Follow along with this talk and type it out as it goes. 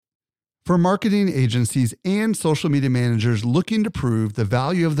For marketing agencies and social media managers looking to prove the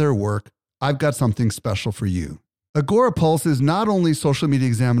value of their work, I've got something special for you. Agorapulse is not only Social Media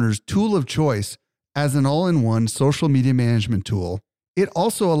Examiner's tool of choice as an all-in-one social media management tool, it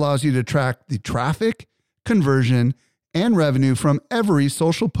also allows you to track the traffic, conversion, and revenue from every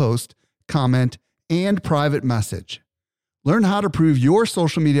social post, comment, and private message. Learn how to prove your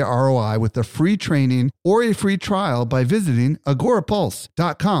social media ROI with a free training or a free trial by visiting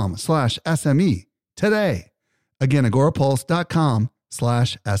agorapulse.com/SME today. Again,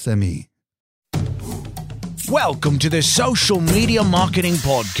 agorapulse.com/SME. Welcome to the Social Media Marketing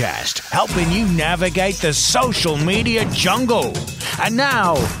Podcast, helping you navigate the social media jungle. And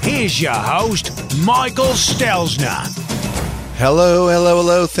now, here's your host, Michael Stelzner.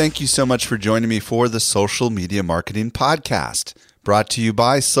 Hello. Thank you so much for joining me for the Social Media Marketing Podcast, brought to you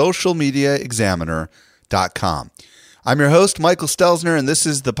by socialmediaexaminer.com. I'm your host, Michael Stelzner, and this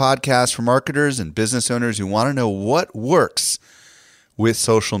is the podcast for marketers and business owners who want to know what works with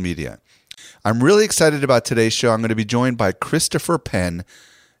social media. I'm really excited about today's show. I'm going to be joined by Christopher Penn,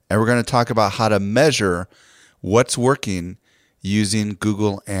 and we're going to talk about how to measure what's working using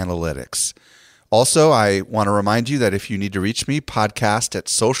Google Analytics. Also, I want to remind you that if you need to reach me, podcast at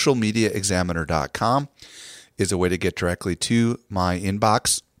socialmediaexaminer.com is a way to get directly to my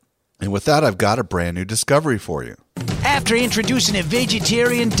inbox. And with that, I've got a brand new discovery for you. After introducing a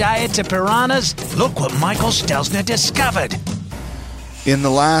vegetarian diet to piranhas, look what Michael Stelzner discovered. In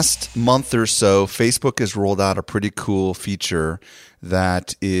the last month or so, Facebook has rolled out a pretty cool feature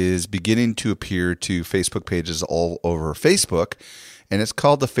that is beginning to appear to Facebook pages all over Facebook, and it's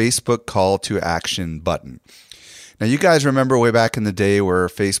called the Facebook Call to Action button. Now, you guys remember way back in the day where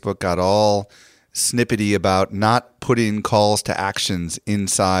Facebook got all snippety about not putting calls to actions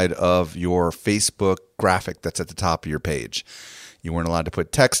inside of your Facebook graphic that's at the top of your page. You weren't allowed to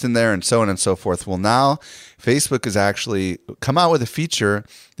put text in there and so on and so forth. Well, now Facebook has actually come out with a feature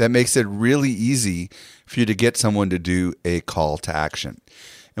that makes it really easy for you to get someone to do a call to action.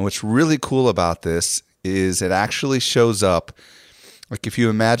 And what's really cool about this is it actually shows up. Like if you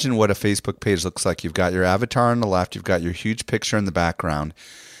imagine what a Facebook page looks like, you've got your avatar on the left, you've got your huge picture in the background,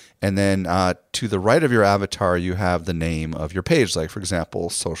 and then to the right of your avatar, you have the name of your page, like for example,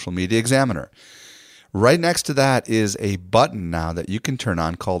 Social Media Examiner. Right next to that is a button now that you can turn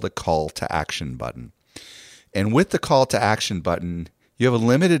on called a Call to Action button. And with the Call to Action button, you have a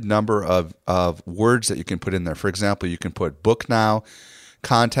limited number of words that you can put in there. For example, you can put book now,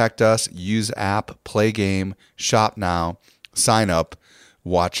 contact us, use app, play game, shop now, sign up,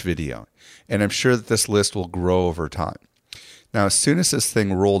 watch video. And I'm sure that this list will grow over time. Now, as soon as this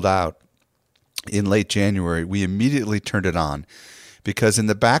thing rolled out in late January, we immediately turned it on because in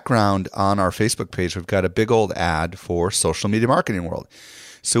the background on our Facebook page, we've got a big old ad for Social Media Marketing World.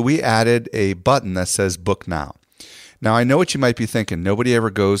 So we added a button that says book now. Now, I know what you might be thinking. Nobody ever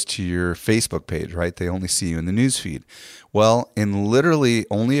goes to your Facebook page, right? They only see you in the newsfeed. Well, in literally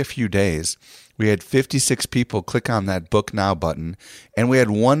only a few days, we had 56 people click on that Book Now button, and we had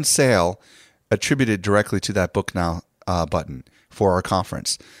one sale attributed directly to that Book Now button for our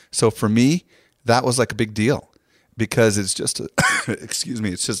conference. So for me, that was like a big deal because it's just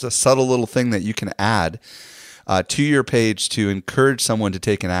it's just a subtle little thing that you can add to your page to encourage someone to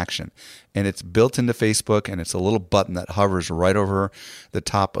take an action. And it's built into Facebook, and it's a little button that hovers right over the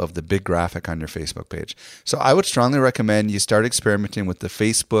top of the big graphic on your Facebook page. So I would strongly recommend you start experimenting with the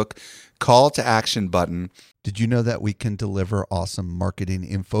Facebook Call to Action button. Did you know that we can deliver awesome marketing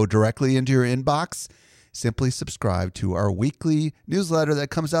info directly into your inbox? Simply subscribe to our weekly newsletter that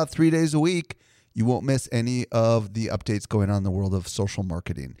comes out 3 days a week. You won't miss any of the updates going on in the world of social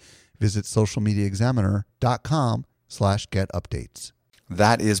marketing. Visit socialmediaexaminer.com/get-updates.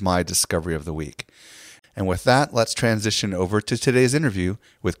 That is my discovery of the week. And with that, let's transition over to today's interview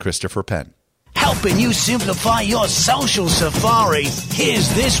with Christopher Penn. Helping you simplify your social safari, here's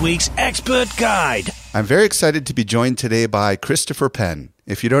this week's expert guide. I'm very excited to be joined today by Christopher Penn.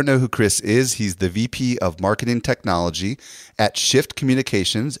 If you don't know who Chris is, he's the VP of Marketing Technology at Shift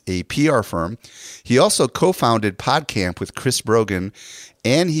Communications, a PR firm. He also co-founded PodCamp with Chris Brogan,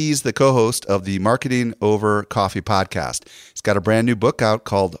 and he's the co-host of the Marketing Over Coffee podcast. He's got a brand new book out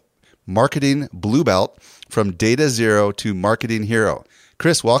called Marketing Blue Belt, From Data Zero to Marketing Hero.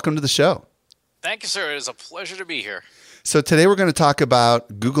 Chris, welcome to the show. Thank you, sir. It is a pleasure to be here. So today we're going to talk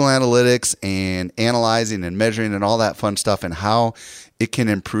about Google Analytics and analyzing and measuring and all that fun stuff and how it can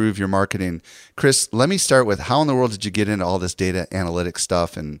improve your marketing. Chris, let me start with how in the world did you get into all this data analytics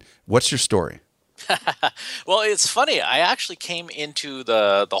stuff and what's your story? Well, it's funny. I actually came into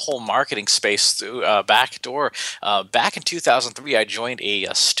the whole marketing space through back door. Back in 2003, I joined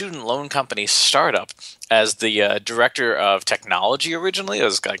a student loan company startup as the director of technology originally. I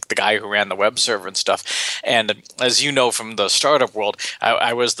was like the guy who ran the web server and stuff. And as you know from the startup world,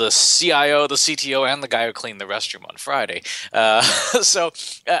 I was the CIO, the CTO, and the guy who cleaned the restroom on Friday. So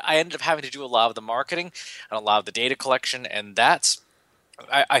I ended up having to do a lot of the marketing and a lot of the data collection, and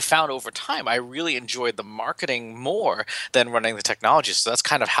I found over time I really enjoyed the marketing more than running the technology. So that's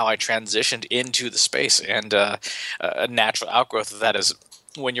kind of how I transitioned into the space. And a natural outgrowth of that is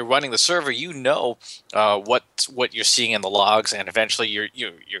when you're running the server, you know what you're seeing in the logs, and eventually your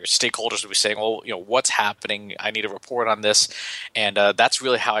stakeholders will be saying, "Well, what's happening? I need a report on this," and that's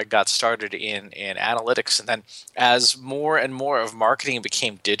really how I got started in analytics. And then as more and more of marketing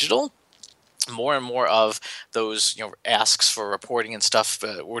became digital, more and more of those asks for reporting and stuff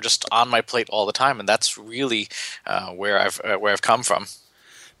were just on my plate all the time, and that's really where I've come from.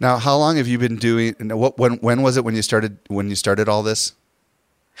 Now, how long have you been doing? When was it when you started all this?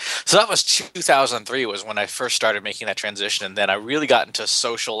 So that was 2003 was when I first started making that transition, and then I really got into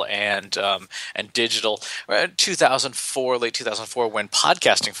social and digital. 2004, late 2004, when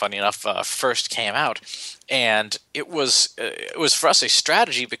podcasting, funny enough, first came out, and it was for us a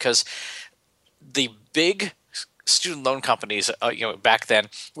strategy because the big student loan companies, back then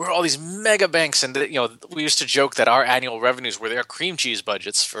were all these mega banks, and we used to joke that our annual revenues were their cream cheese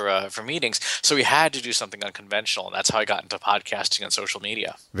budgets for meetings. So we had to do something unconventional, and that's how I got into podcasting and social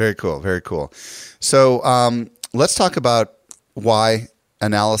media. Very cool, very cool. So let's talk about why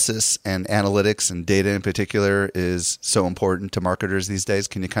analysis and analytics and data in particular is so important to marketers these days.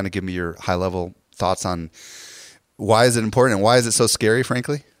 Can you kind of give me your high level thoughts on why is it important and why is it so scary,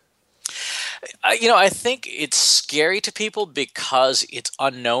 frankly? I think it's scary to people because it's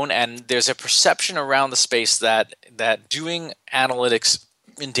unknown, and there's a perception around the space that doing analytics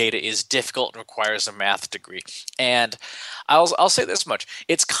in data is difficult and requires a math degree. And I'll say this much: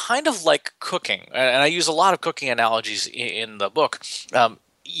 it's kind of like cooking, and I use a lot of cooking analogies in the book.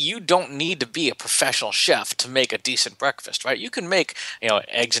 You don't need to be a professional chef to make a decent breakfast, right? You can make,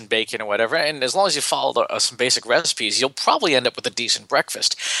 eggs and bacon or whatever, and as long as you follow some basic recipes, you'll probably end up with a decent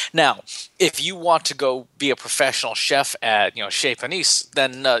breakfast. Now, if you want to go be a professional chef at, Chez Panisse,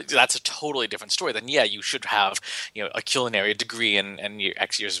 then that's a totally different story. Then, yeah, you should have, a culinary degree and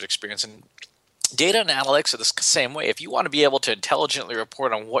X years of experience. And data and analytics are the same way. If you want to be able to intelligently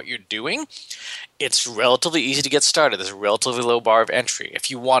report on what you're doing, it's relatively easy to get started. There's a relatively low bar of entry.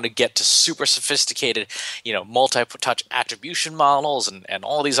 If you want to get to super sophisticated, multi-touch attribution models and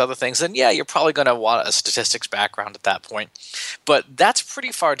all these other things, then yeah, you're probably going to want a statistics background at that point. But that's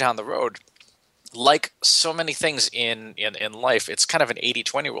pretty far down the road. Like so many things in life, it's kind of an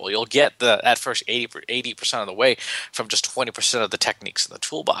 80-20 rule. You'll get at first 80% of the way from just 20% of the techniques in the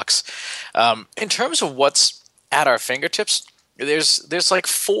toolbox. In terms of what's at our fingertips, there's like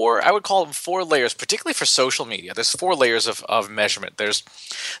I would call them four layers, particularly for social media. There's four layers of measurement. There's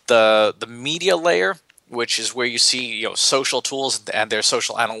the media layer, which is where you see social tools and their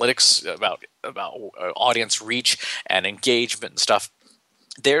social analytics about audience reach and engagement and stuff.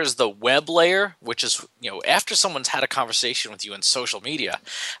 There's the web layer, which is, after someone's had a conversation with you in social media,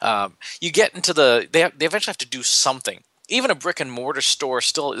 you get into they eventually have to do something. Even a brick and mortar store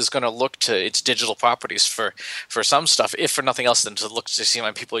still is going to look to its digital properties for some stuff, if for nothing else than to look to see how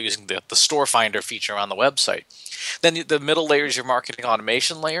many people are using the store finder feature on the website. Then the middle layer is your marketing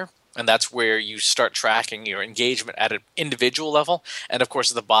automation layer. And that's where you start tracking your engagement at an individual level. And of course,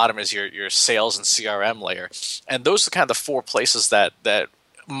 at the bottom is your sales and CRM layer. And those are kind of the four places that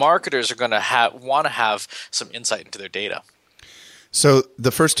marketers are going to want to have some insight into their data. So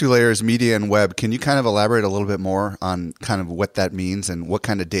the first two layers, media and web, can you kind of elaborate a little bit more on kind of what that means and what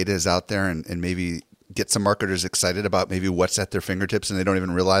kind of data is out there, and maybe get some marketers excited about maybe what's at their fingertips and they don't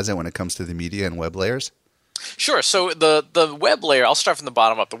even realize it when it comes to the media and web layers? Sure. So the web layer, I'll start from the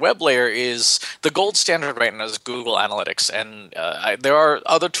bottom up. The web layer is the gold standard right now is Google Analytics. And there are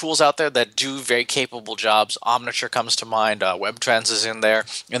other tools out there that do very capable jobs. Omniture comes to mind. WebTrends is in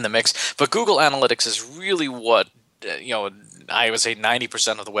the mix. But Google Analytics is really what, I would say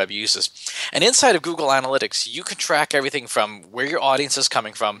 90% of the web uses. And inside of Google Analytics, you can track everything from where your audience is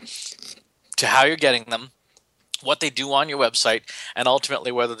coming from to how you're getting them, what they do on your website, and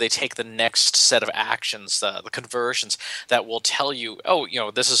ultimately whether they take the next set of actions, the conversions that will tell you,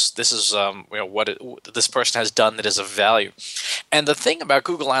 this is what this person has done that is of value. And the thing about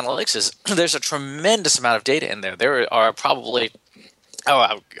Google Analytics is there's a tremendous amount of data in there. There are probably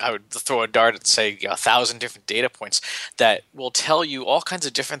Oh, I would throw a dart and say 1,000 different data points that will tell you all kinds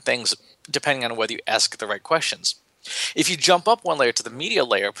of different things depending on whether you ask the right questions. If you jump up one layer to the media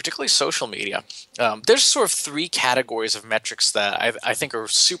layer, particularly social media, there's sort of three categories of metrics that I think are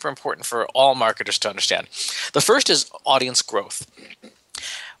super important for all marketers to understand. The first is audience growth.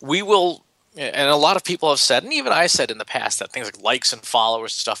 We will, and a lot of people have said, and even I said in the past, that things like likes and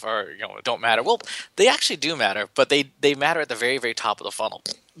followers stuff are don't matter. Well, they actually do matter, but they matter at the very, very top of the funnel,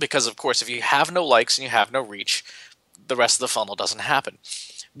 because of course if you have no likes and you have no reach, the rest of the funnel doesn't happen.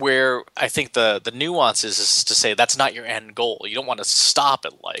 Where I think the nuance is to say that's not your end goal. You don't want to stop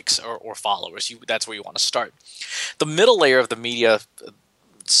at likes or followers. That's where you want to start. The middle layer of the media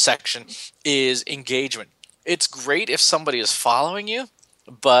section is engagement. It's great if somebody is following you,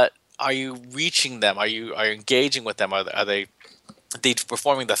 but are you reaching them? Are you engaging with them? Are they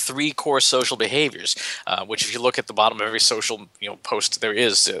performing the three core social behaviors, which if you look at the bottom of every social post there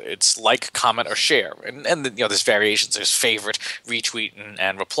is, it's like, comment, or share. And there's variations. There's favorite, retweet,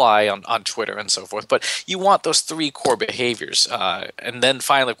 and reply on Twitter and so forth. But you want those three core behaviors. And then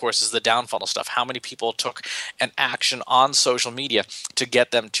finally, of course, is the down funnel stuff. How many people took an action on social media to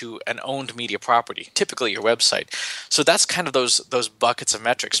get them to an owned media property, typically your website. So that's kind of those buckets of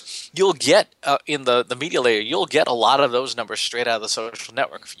metrics. You'll get in the media layer, you'll get a lot of those numbers straight out of the social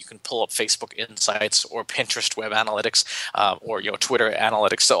network. You can pull up Facebook Insights or Pinterest Web Analytics or Twitter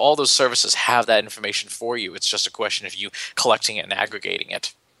Analytics. So all those services have that information for you. It's just a question of you collecting it and aggregating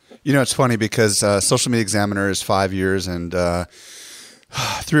it. It's funny because Social Media Examiner is 5 years and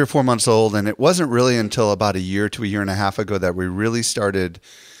 3 or 4 months old, and it wasn't really until about a year to a year and a half ago that we really started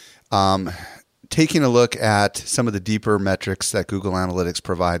taking a look at some of the deeper metrics that Google Analytics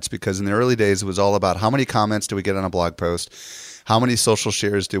provides, because in the early days, it was all about how many comments do we get on a blog post, how many social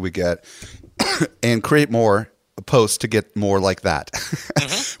shares do we get, and create more posts to get more like that,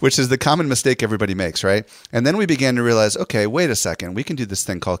 which is the common mistake everybody makes, right? And then we began to realize, okay, wait a second, we can do this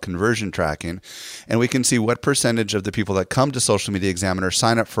thing called conversion tracking, and we can see what percentage of the people that come to Social Media Examiner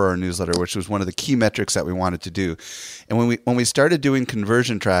sign up for our newsletter, which was one of the key metrics that we wanted to do. And when we started doing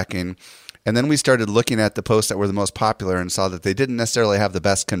conversion tracking, and then we started looking at the posts that were the most popular and saw that they didn't necessarily have the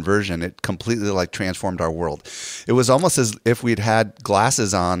best conversion. It completely transformed our world. It was almost as if we'd had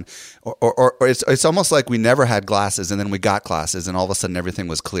glasses on, or it's almost like we never had glasses and then we got glasses and all of a sudden everything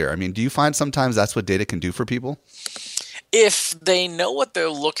was clear. I mean, do you find sometimes that's what data can do for people? If they know what they're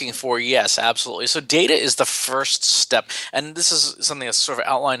looking for, yes, absolutely. So data is the first step. And this is something that's sort of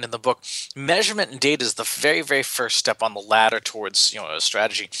outlined in the book. Measurement and data is the very, very first step on the ladder towards a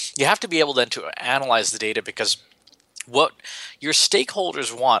strategy. You have to be able then to analyze the data, because what your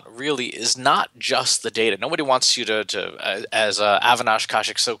stakeholders want really is not just the data. Nobody wants you to as Avinash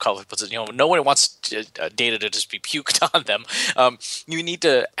Kaushik Sokol puts it, nobody wants data to just be puked on them. You need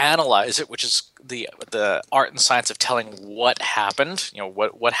to analyze it, which is the art and science of telling what happened,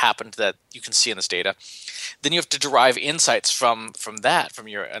 what happened that you can see in this data. Then you have to derive insights from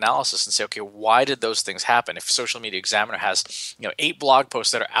your analysis and say, okay, why did those things happen? If Social Media Examiner has 8 blog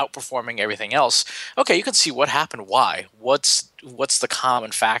posts that are outperforming everything else, okay, you can see what happened, why, what's the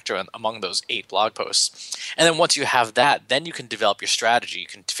common factor among those 8 blog posts. And then once you have that, then you can develop your strategy. You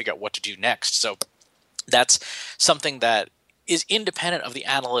can figure out what to do next. So that's something that is independent of the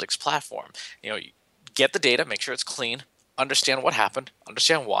analytics platform. You get the data, make sure it's clean, understand what happened,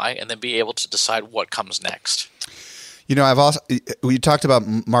 understand why, and then be able to decide what comes next. We talked about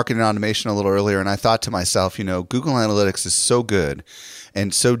marketing automation a little earlier, and I thought to myself, Google Analytics is so good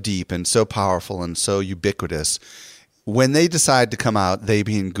and so deep and so powerful and so ubiquitous. When they decide to come out, they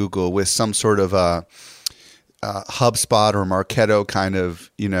being Google, with some sort of a HubSpot or Marketo kind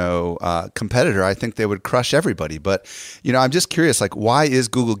of, competitor, I think they would crush everybody. But, I'm just curious, why is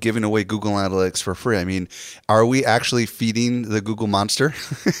Google giving away Google Analytics for free? I mean, are we actually feeding the Google monster?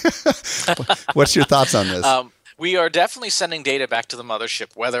 What's your thoughts on this? We are definitely sending data back to the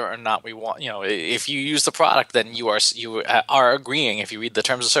mothership, whether or not we want. If you use the product, then you are agreeing. If you read the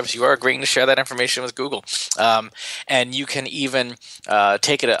terms of service, you are agreeing to share that information with Google, and you can even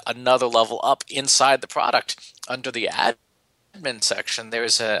take it another level up inside the product. Under the admin section,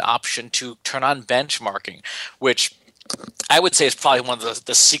 there's an option to turn on benchmarking, which I would say is probably one of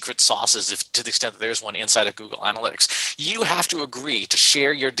the secret sauces, to the extent that there's one inside of Google Analytics. You have to agree to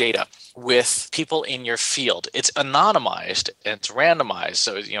share your data with people in your field. It's anonymized and it's randomized,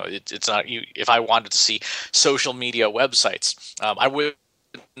 so it's not you. If I wanted to see social media websites, I would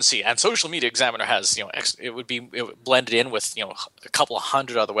see, and Social Media Examiner has it would blended in with a couple of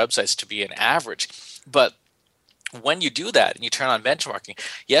hundred other websites to be an average, but when you do that and you turn on benchmarking,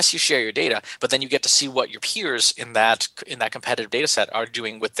 yes, you share your data, but then you get to see what your peers in that competitive data set are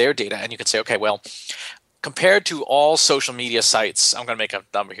doing with their data, and you can say, okay, well, compared to all social media sites, I'm going to make a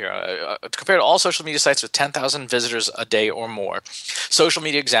number here. Compared to all social media sites with 10,000 visitors a day or more, Social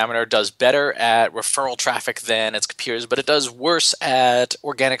Media Examiner does better at referral traffic than its peers, but it does worse at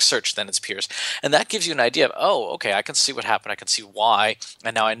organic search than its peers. And that gives you an idea of, oh, okay, I can see what happened. I can see why.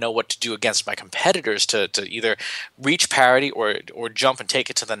 And now I know what to do against my competitors to either reach parity or jump and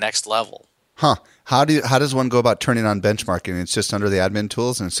take it to the next level. Huh. How does one go about turning on benchmarking? It's just under the admin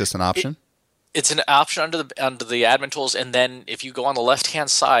tools and it's just an option? It's an option under the admin tools, and then if you go on the left-hand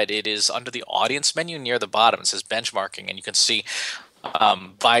side, it is under the audience menu near the bottom. It says benchmarking, and you can see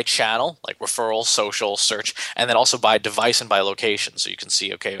by channel, like referral, social, search, and then also by device and by location. So you can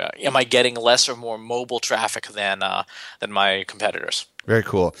see, okay, am I getting less or more mobile traffic than my competitors? Very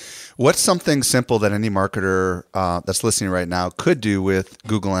cool. What's something simple that any marketer that's listening right now could do with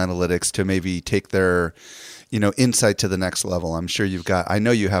Google Analytics to maybe take their insight to the next level? I'm sure I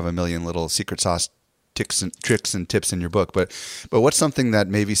know you have a million little secret sauce tricks and tips in your book, but what's something that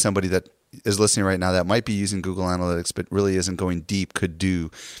maybe somebody that is listening right now that might be using Google Analytics but really isn't going deep could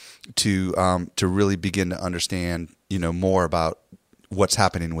do to really begin to understand, more about what's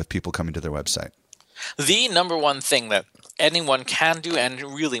happening with people coming to their website? The number one thing that anyone can do and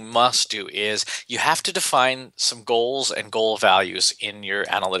really must do is you have to define some goals and goal values in your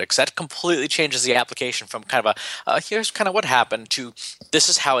analytics. That completely changes the application from kind of here's kind of what happened to this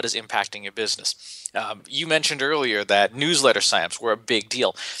is how it is impacting your business. You mentioned earlier that newsletter signups were a big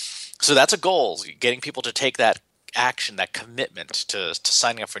deal. So that's a goal, getting people to take that action, that commitment to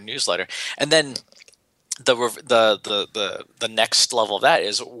signing up for a newsletter. And then the next level of that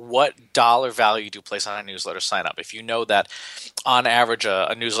is what dollar value do you place on a newsletter sign up? If you know that on average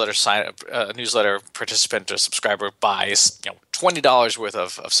a newsletter participant or subscriber buys $20 worth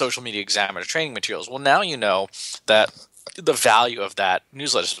of Social Media Examiner training materials, well, now you know that the value of that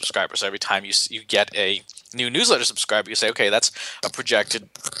newsletter subscriber. So every time you get a new newsletter subscriber, you say, okay, that's a projected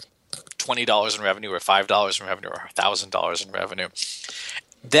 $20 in revenue or $5 in revenue or $1,000 in revenue.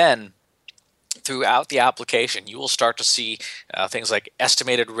 Then throughout the application, you will start to see things like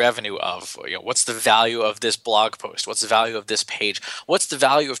estimated revenue of what's the value of this blog post, what's the value of this page, what's the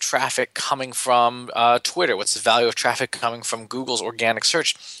value of traffic coming from Twitter, what's the value of traffic coming from Google's organic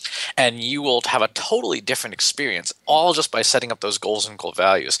search, and you will have a totally different experience, all just by setting up those goals and goal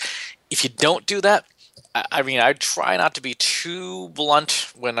values. If you don't do that, I try not to be too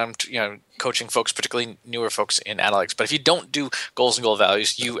blunt when I'm coaching folks, particularly newer folks in analytics. But if you don't do goals and goal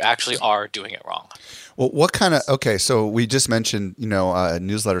values, you actually are doing it wrong. Well, what kind of so we just mentioned a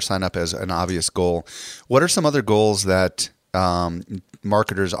newsletter sign up as an obvious goal. What are some other goals that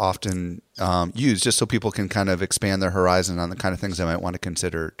marketers often use just so people can kind of expand their horizon on the kind of things they might want to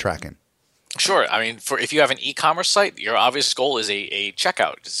consider tracking? Sure. I mean, if you have an e-commerce site, your obvious goal is a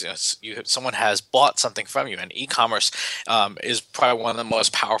checkout. Someone has bought something from you, and e-commerce is probably one of the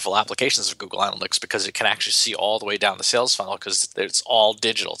most powerful applications of Google Analytics because it can actually see all the way down the sales funnel because it's all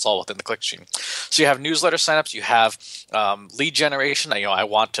digital. It's all within the click stream. So you have newsletter signups. You have lead generation. I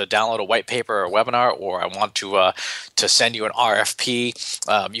want to download a white paper or a webinar, or I want to send you an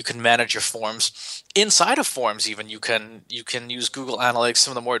RFP. You can manage your forms. Inside of forms, even you can use Google Analytics,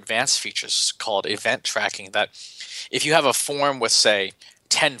 some of the more advanced features called event tracking, that if you have a form with, say,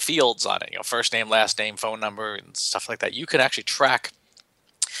 10 fields on it, first name, last name, phone number, and stuff like that, you can actually track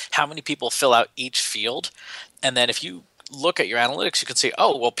how many people fill out each field. And then if you look at your analytics, you can say,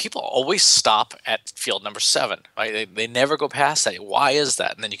 oh, well, people always stop at field number 7, right? They never go past that. Why is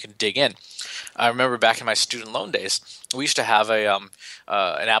that? And then you can dig in. I remember back in my student loan days, we used to have an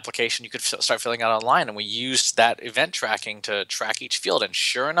application you could start filling out online, and we used that event tracking to track each field. And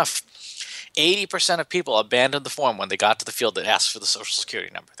sure enough, 80% of people abandoned the form when they got to the field that asked for the social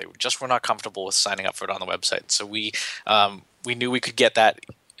security number. They just were not comfortable with signing up for it on the website. So we knew we could get that,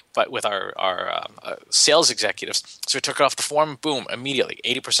 but with our sales executives. So we took it off the form, boom, immediately,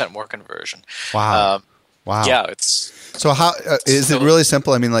 80% more conversion. Wow. Wow. Yeah, it's... So how is it really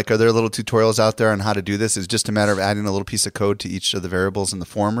simple? I mean, are there little tutorials out there on how to do this? Is it just a matter of adding a little piece of code to each of the variables in the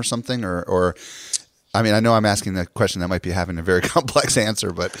form or something? Or I mean, I know I'm asking that question that might be having a very complex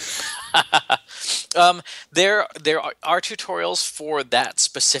answer, but... There are tutorials for that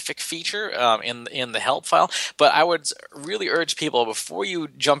specific feature in the help file, but I would really urge people, before you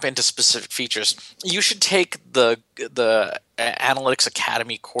jump into specific features, you should take the Analytics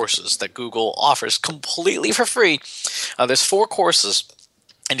Academy courses that Google offers completely for free. There's 4 courses.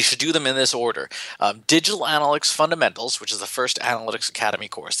 And you should do them in this order. Digital Analytics Fundamentals, which is the first Analytics Academy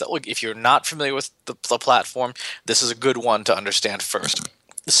course. That will, if you're not familiar with the platform, this is a good one to understand first.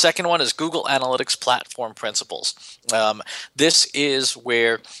 The second one is Google Analytics Platform Principles. This is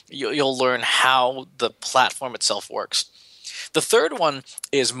where you'll learn how the platform itself works. The third one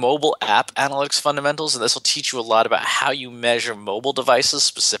is Mobile App Analytics Fundamentals, and this will teach you a lot about how you measure mobile devices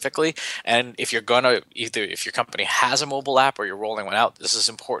specifically. And if you're going to, either if your company has a mobile app or you're rolling one out, this is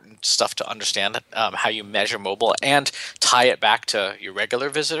important stuff to understand how you measure mobile and tie it back to your regular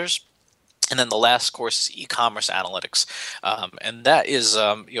visitors. And then the last course is e-commerce analytics, and that is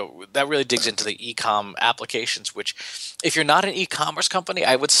that really digs into the e-com applications. Which, if you're not an e-commerce company,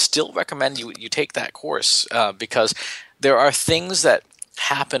 I would still recommend you take that course because there are things that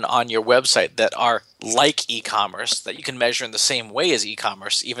happen on your website that are like e-commerce that you can measure in the same way as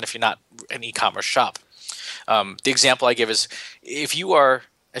e-commerce, even if you're not an e-commerce shop. The example I give is if you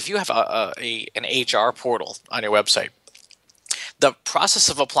have an HR portal on your website. The process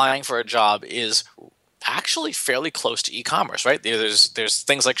of applying for a job is actually fairly close to e-commerce, right? There's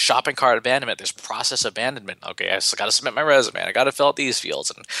things like shopping cart abandonment. There's process abandonment. Okay, I got to submit my resume. I got to fill out these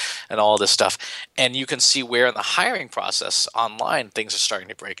fields and all this stuff. And you can see where in the hiring process online things are starting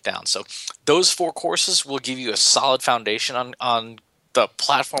to break down. So those 4 courses will give you a solid foundation on the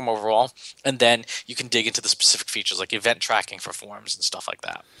platform overall, and then you can dig into the specific features like event tracking for forms and stuff like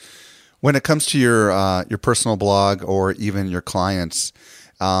that. When it comes to your personal blog or even your clients,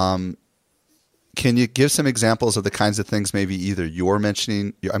 can you give some examples of the kinds of things maybe either you're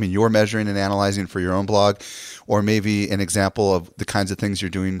measuring and analyzing for your own blog, or maybe an example of the kinds of things you're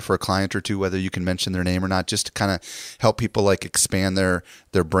doing for a client or two, whether you can mention their name or not, just to kind of help people like expand their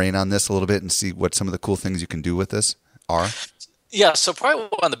brain on this a little bit and see what some of the cool things you can do with this are? Yeah, so probably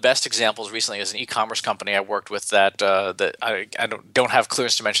one of the best examples recently is an e-commerce company I worked with that I don't have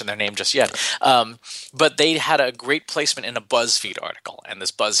clearance to mention their name just yet, but they had a great placement in a BuzzFeed article, and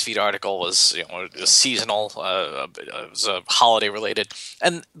this BuzzFeed article was seasonal, it was holiday related,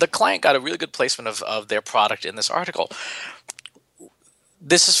 and the client got a really good placement of their product in this article.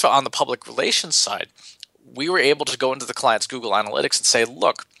 This is on the public relations side. We were able to go into the client's Google Analytics and say,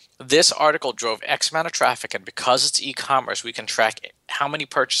 look, this article drove X amount of traffic, and because it's e-commerce, we can track how many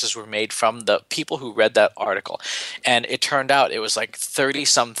purchases were made from the people who read that article. And it turned out it was like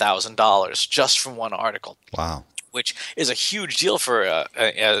 $30-some thousand just from one article. Wow. Which is a huge deal for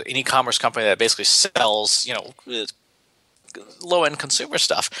an e-commerce company that basically sells, low-end consumer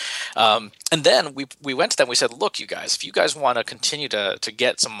stuff. And then we went to them. We said, look, you guys, if you guys want to continue to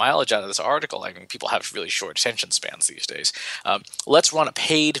get some mileage out of this article, I mean, people have really short attention spans these days. Let's run a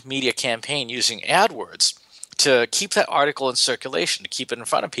paid media campaign using AdWords to keep that article in circulation, to keep it in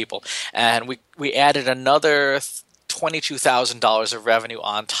front of people. And we added another $22,000 of revenue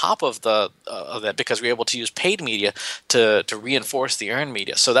on top of that because we were able to use paid media to reinforce the earned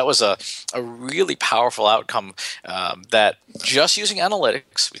media. So that was a really powerful outcome that just using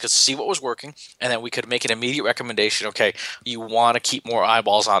analytics, we could see what was working, and then we could make an immediate recommendation. Okay, you want to keep more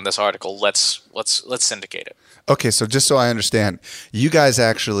eyeballs on this article. Let's syndicate it. Okay, so just so I understand, you guys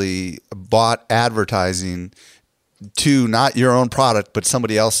actually bought advertising to not your own product, but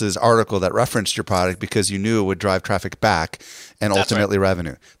somebody else's article that referenced your product because you knew it would drive traffic back and ultimately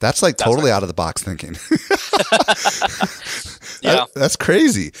revenue. That's like totally out of the box thinking. Yeah. That's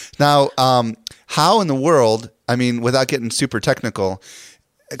crazy. Now, how in the world, I mean, without getting super technical,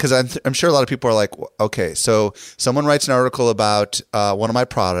 because I'm sure a lot of people are like, okay, so someone writes an article about one of my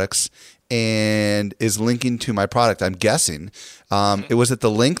products and is linking to my product, I'm guessing. Was it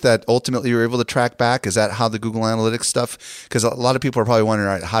the link that ultimately you were able to track back? Is that how the Google Analytics stuff? Because a lot of people are probably wondering,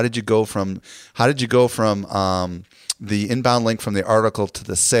 all right, how did you go from the inbound link from the article to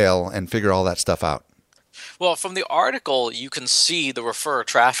the sale and figure all that stuff out? Well, from the article, you can see the referrer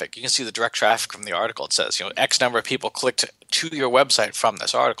traffic. You can see the direct traffic from the article. It says, X number of people clicked to your website from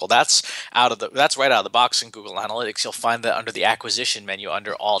this article. That's right out of the box in Google Analytics. You'll find that under the acquisition menu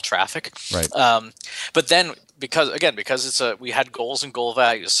under all traffic. Right. But then because we had goals and goal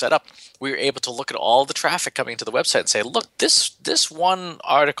values set up, we were able to look at all the traffic coming to the website and say, look, this one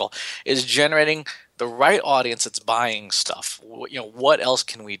article is generating the right audience that's buying stuff. What else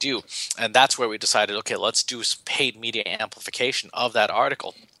can we do? And that's where we decided, okay, let's do some paid media amplification of that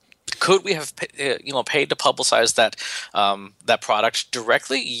article. Could we have paid to publicize that product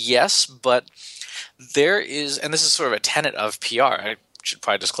directly? Yes, but there is, and this is sort of a tenet of PR. I should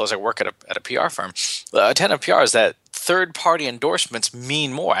probably disclose I work at a PR firm. A tenet of PR is that third-party endorsements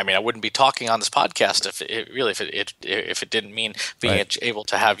mean more. I mean, I wouldn't be talking on this podcast if it didn't mean being able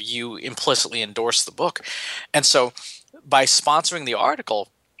to have you implicitly endorse the book. And so by sponsoring the article,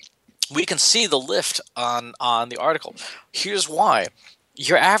 we can see the lift on the article. Here's why.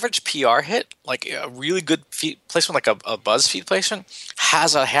 Your average PR hit, like a really good placement, like a BuzzFeed placement,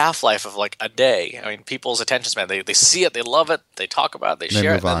 has a half-life of like a day. I mean, people's attention span, they see it, they love it, they talk about it, they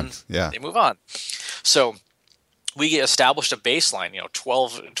share it, and they move on. So we established a baseline,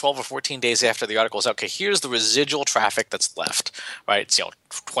 12 or 14 days after the article is out. Okay, here's the residual traffic that's left, right? It's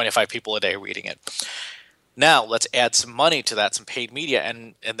 25 people a day reading it. Now let's add some money to that, some paid media,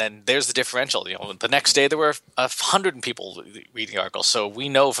 and then there's the differential. The next day there were 100 people reading the article. So we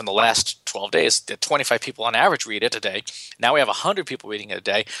know from the last 12 days that 25 people on average read it a day. Now we have 100 people reading it a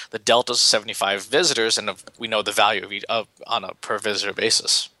day. The delta is 75 visitors, and we know the value of on a per visitor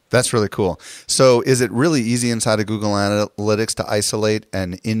basis. That's really cool. So is it really easy inside of Google Analytics to isolate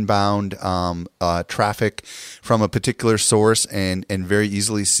an inbound traffic from a particular source and very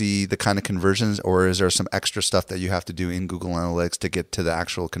easily see the kind of conversions, or is there some extra stuff that you have to do in Google Analytics to get to the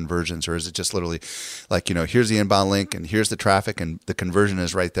actual conversions, or is it just literally like, here's the inbound link and here's the traffic and the conversion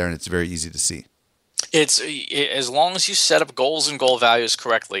is right there and it's very easy to see? It's as long as you set up goals and goal values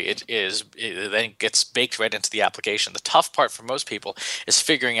correctly, it then gets baked right into the application. The tough part for most people is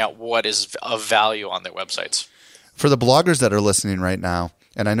figuring out what is of value on their websites. For the bloggers that are listening right now,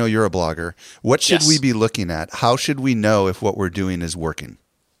 and I know you're a blogger, what should we be looking at? How should we know if what we're doing is working?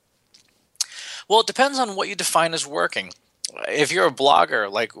 Well, it depends on what you define as working. If you're a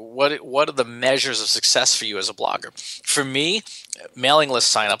blogger, like what are the measures of success for you as a blogger? For me, mailing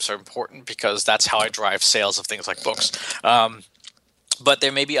list signups are important because that's how I drive sales of things like books. But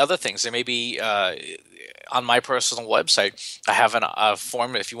there may be other things. There may be on my personal website, I have a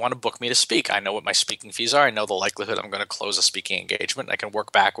form. If you want to book me to speak, I know what my speaking fees are. I know the likelihood I'm going to close a speaking engagement. I can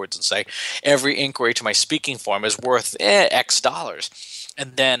work backwards and say every inquiry to my speaking form is worth X dollars,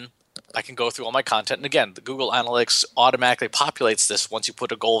 and then I can go through all my content. And again, the Google Analytics automatically populates this once you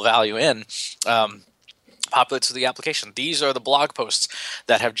put a goal value in, populates to the application. These are the blog posts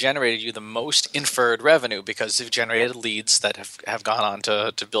that have generated you the most inferred revenue because they've generated leads that have gone on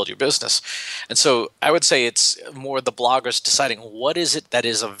to build your business. And so I would say it's more the bloggers deciding what is it that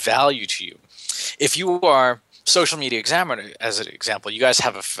is of value to you. If you are Social Media Examiner, as an example, you guys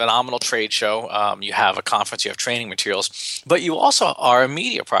have a phenomenal trade show. You have a conference. You have training materials, but you also are a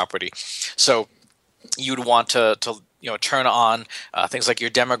media property. So you'd want to turn on things like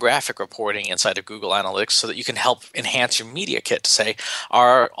your demographic reporting inside of Google Analytics, so that you can help enhance your media kit to say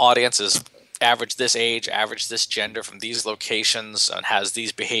our audience is average this age, average this gender from these locations, and has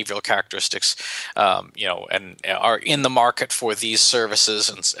these behavioral characteristics, and are in the market for these services,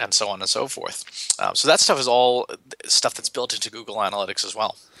 and so on and so forth. So that stuff is all stuff that's built into Google Analytics as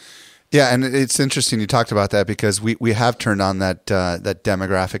well. Yeah, and it's interesting you talked about that because we have turned on that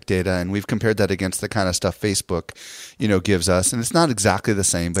demographic data, and we've compared that against the kind of stuff Facebook, gives us, and it's not exactly the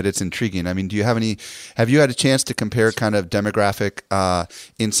same, but it's intriguing. I mean, have you had a chance to compare kind of demographic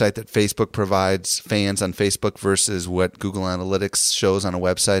insight that Facebook provides fans on Facebook versus what Google Analytics shows on a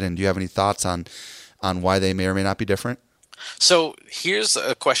website, and do you have any thoughts on why they may or may not be different? So here's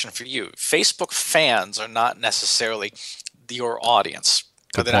a question for you. Facebook fans are not necessarily your audience.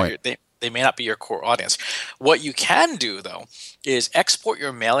 Good point. They may not be your core audience. What you can do, though, is export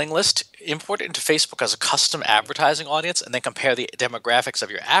your mailing list, import it into Facebook as a custom advertising audience, and then compare the demographics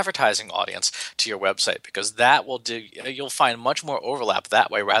of your advertising audience to your website, because that will you'll find much more overlap that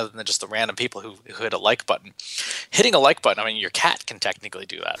way rather than just the random people who hit a like button. Hitting a like button, I mean, your cat can technically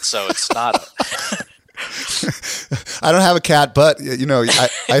do that, so it's not I don't have a cat, but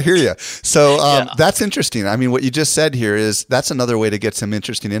I hear you. So That's interesting. I mean, what you just said here is that's another way to get some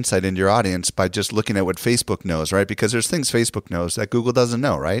interesting insight into your audience by just looking at what Facebook knows, right? Because there's things Facebook knows that Google doesn't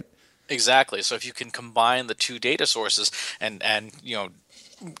know, right? Exactly. So if you can combine the two data sources and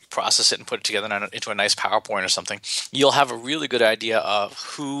process it and put it together into a nice PowerPoint or something, you'll have a really good idea of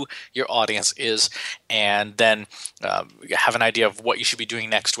who your audience is, and then have an idea of what you should be doing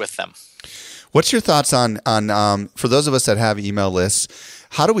next with them. What's your thoughts on for those of us that have email lists,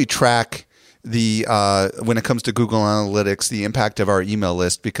 how do we track the when it comes to Google Analytics, the impact of our email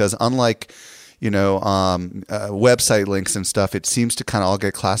list? Because unlike website links and stuff, it seems to kind of all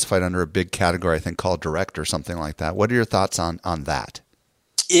get classified under a big category, I think, called direct or something like that. What are your thoughts on that?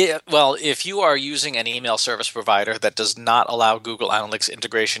 Well, if you are using an email service provider that does not allow Google Analytics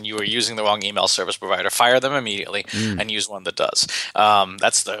integration, you are using the wrong email service provider. Fire them immediately and use one that does.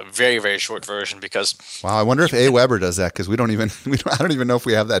 That's the very, very short version because. Wow, I wonder if Aweber does that because I don't even know if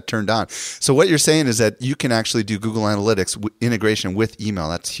we have that turned on. So what you're saying is that you can actually do Google Analytics integration with email.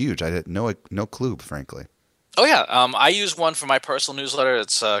 That's huge. I had no clue, frankly. Oh, yeah. I use one for my personal newsletter.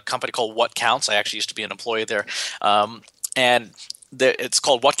 It's a company called What Counts. I actually used to be an employee there. And it's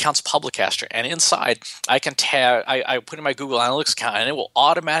called What Counts Publicaster, and inside I can tag. I put in my Google Analytics account, and it will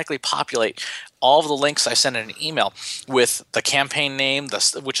automatically populate all of the links I send in an email with the campaign name,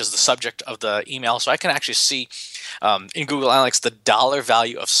 which is the subject of the email. So I can actually see in Google Analytics the dollar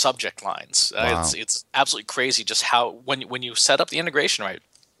value of subject lines. Wow. It's absolutely crazy just how when you set up the integration right.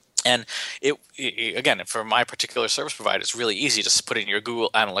 And it again, for my particular service provider, it's really easy. Just put in your Google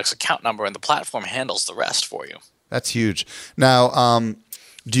Analytics account number, and the platform handles the rest for you. That's huge. Now,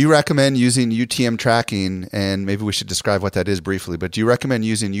 do you recommend using UTM tracking? And maybe we should describe what that is briefly. But do you recommend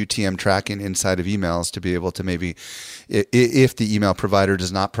using UTM tracking inside of emails to be able to maybe, if the email provider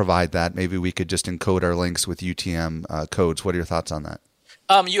does not provide that, maybe we could just encode our links with UTM codes? What are your thoughts on that?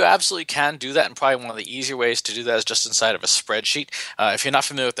 You absolutely can do that, and probably one of the easier ways to do that is just inside of a spreadsheet. If you're not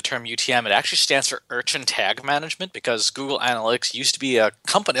familiar with the term UTM, it actually stands for Urchin Tag Management, because Google Analytics used to be a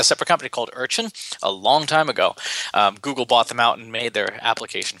separate company called Urchin a long time ago. Google bought them out and made their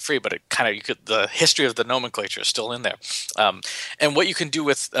application free, but the history of the nomenclature is still in there. And what you can do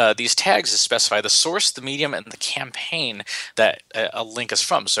with these tags is specify the source, the medium, and the campaign that a link is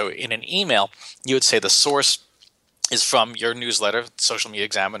from. So in an email, you would say the source is from your newsletter, Social Media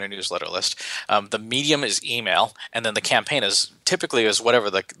Examiner newsletter list. The medium is email, and then the campaign is typically whatever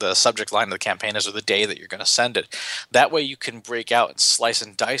the subject line of the campaign is, or the day that you're going to send it. That way you can break out and slice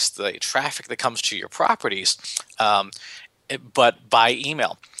and dice the traffic that comes to your properties, but by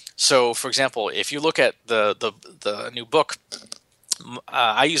email. So, for example, if you look at the new book,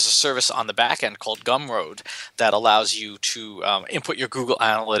 I use a service on the back end called Gumroad that allows you to input your Google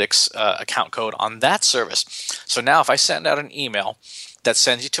Analytics account code on that service. So now if I send out an email that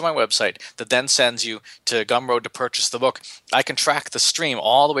sends you to my website, that then sends you to Gumroad to purchase the book, I can track the stream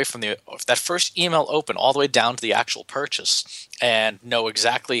all the way from that first email open all the way down to the actual purchase and know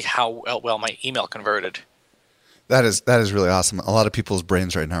exactly how well my email converted. That is really awesome. A lot of people's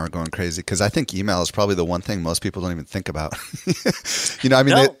brains right now are going crazy because I think email is probably the one thing most people don't even think about.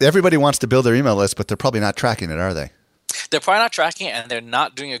 Everybody wants to build their email list, but they're probably not tracking it, are they? They're probably not tracking it, and they're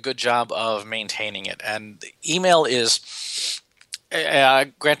not doing a good job of maintaining it. And email is,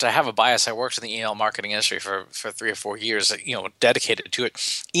 granted, I have a bias. I worked in the email marketing industry for 3 or 4 years, dedicated to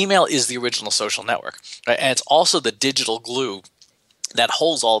it. Email is the original social network, right? And it's also the digital glue that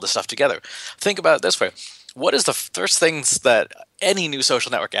holds all this stuff together. Think about it this way. What is the first things that any new social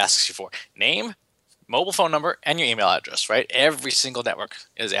network asks you for? Name, mobile phone number, and your email address, right? Every single network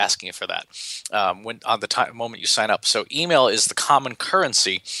is asking you for that when on the moment you sign up. So email is the common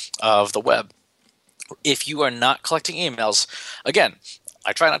currency of the web. If you are not collecting emails, again,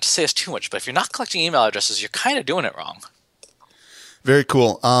 I try not to say this too much, but if you're not collecting email addresses, you're kind of doing it wrong. Very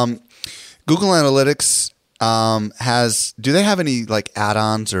cool. Google Analytics do they have any like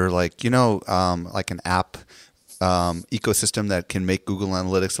add-ons or like an app ecosystem that can make Google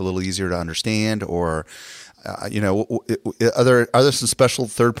Analytics a little easier to understand, or are there some special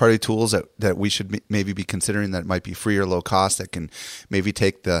third-party tools that we should maybe be considering that might be free or low cost that can maybe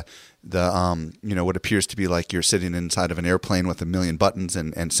take the what appears to be like you're sitting inside of an airplane with a million buttons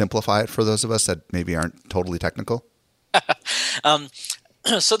and simplify it for those of us that maybe aren't totally technical?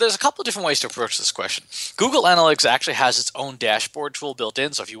 So there's a couple of different ways to approach this question. Google Analytics actually has its own dashboard tool built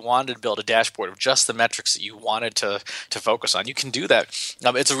in. So if you wanted to build a dashboard of just the metrics that you wanted to focus on, you can do that.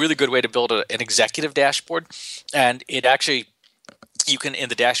 It's a really good way to build an executive dashboard. And it actually, you can, in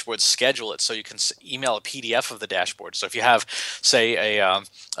the dashboard, schedule it so you can email a PDF of the dashboard. So if you have, say,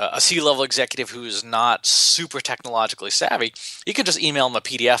 a C-level executive who's not super technologically savvy, you can just email them a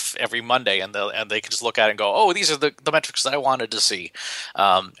PDF every Monday, and they can just look at it and go, oh, these are the metrics that I wanted to see.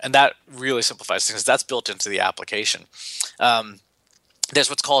 And that really simplifies things. That's built into the application. There's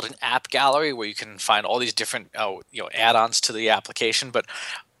what's called an app gallery where you can find all these different add-ons to the application, but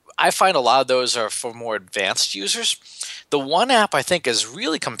I find a lot of those are for more advanced users. The one app I think is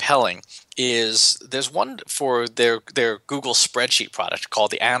really compelling is there's one for their Google Spreadsheet product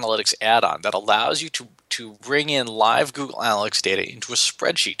called the Analytics Add-on that allows you to bring in live Google Analytics data into a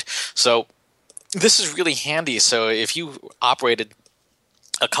spreadsheet. So this is really handy. So if you operated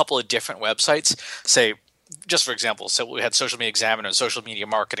a couple of different websites, say, just for example, so we had Social Media Examiner and Social Media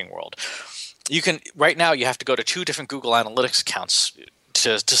Marketing World. You can right now you have to go to 2 different Google Analytics accounts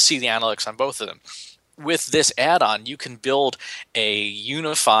to see the analytics on both of them. With this add-on, you can build a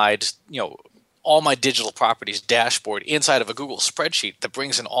unified, all my digital properties dashboard inside of a Google spreadsheet that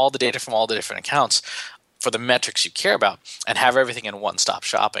brings in all the data from all the different accounts for the metrics you care about and have everything in one-stop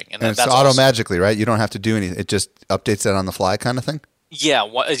shopping. And it's auto-magically, right? You don't have to do anything. It just updates it on the fly kind of thing? Yeah.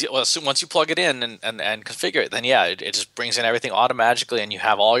 So once you plug it in and configure it, then it just brings in everything automatically and you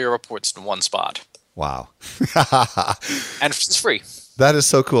have all your reports in one spot. Wow. And it's free. That is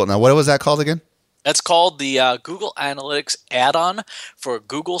so cool. Now, what was that called again? That's called the Google Analytics add-on for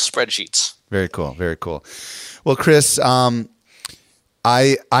Google Spreadsheets. Very cool. Very cool. Well, Chris, I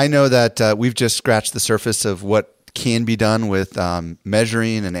know that we've just scratched the surface of what can be done with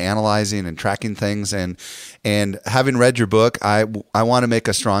measuring and analyzing and tracking things. And having read your book, I want to make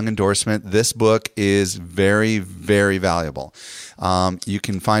a strong endorsement. This book is very, very valuable. You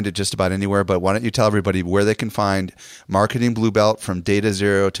can find it just about anywhere, but why don't you tell everybody where they can find Marketing Blue Belt from Data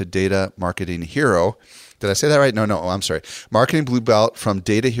Zero to Data Marketing Hero. Did I say that right? No, I'm sorry. Marketing Blue Belt from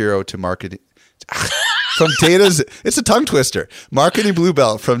Data Hero to Marketing... it's a tongue twister. Marketing Blue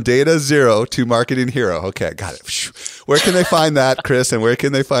Belt from Data Zero to Marketing Hero. Okay, got it. Where can they find that, Chris, and where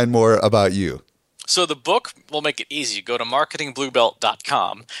can they find more about you? So the book will make it easy. Go to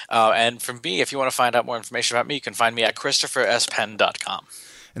marketingbluebelt.com. And from me, if you want to find out more information about me, you can find me at christopherSpenn.com.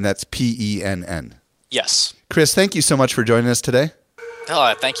 And that's PENN. Yes. Chris, thank you so much for joining us today.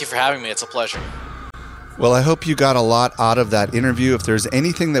 Thank you for having me. It's a pleasure. Well, I hope you got a lot out of that interview. If there's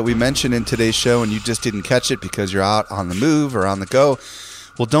anything that we mentioned in today's show and you just didn't catch it because you're out on the move or on the go,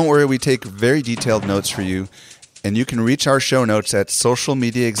 well, don't worry. We take very detailed notes for you. And you can reach our show notes at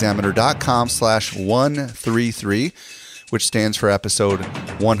socialmediaexaminer.com/133, which stands for episode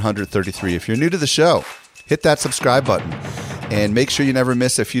 133. If you're new to the show, hit that subscribe button and make sure you never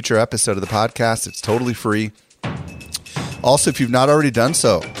miss a future episode of the podcast. It's totally free. Also, if you've not already done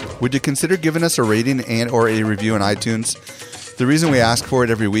so, would you consider giving us a rating and or a review on iTunes? The reason we ask for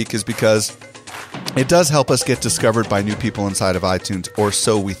it every week is because it does help us get discovered by new people inside of iTunes, or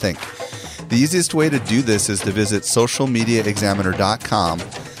so we think. The easiest way to do this is to visit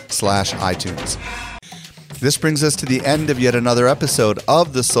socialmediaexaminer.com/iTunes. This brings us to the end of yet another episode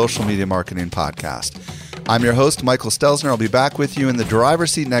of the Social Media Marketing Podcast. I'm your host, Michael Stelzner. I'll be back with you in the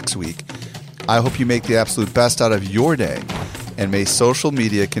driver's seat next week. I hope you make the absolute best out of your day, and may social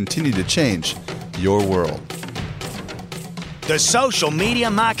media continue to change your world. The Social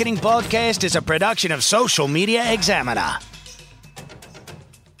Media Marketing Podcast is a production of Social Media Examiner.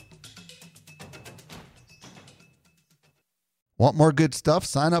 Want more good stuff?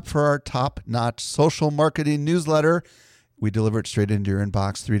 Sign up for our top-notch social marketing newsletter. We deliver it straight into your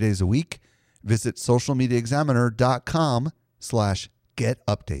inbox 3 days a week. Visit socialmediaexaminer.com/get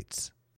updates.